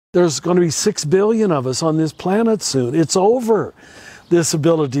There's going to be 6 billion of us on this planet soon. It's over, this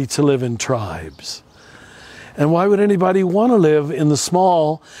ability to live in tribes. And why would anybody want to live in the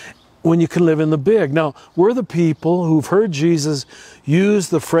small when you can live in the big? Now, we're the people who've heard Jesus use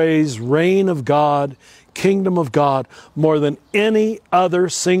the phrase reign of God, kingdom of God, more than any other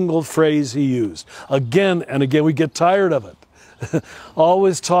single phrase he used. Again and again, we get tired of it.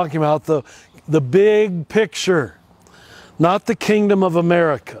 Always talking about the big picture. Not the kingdom of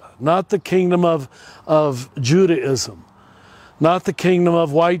America, not the kingdom of Judaism, not the kingdom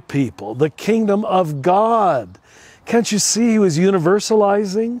of white people, the kingdom of God. Can't you see he was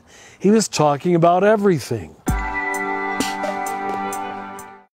universalizing? He was talking about everything.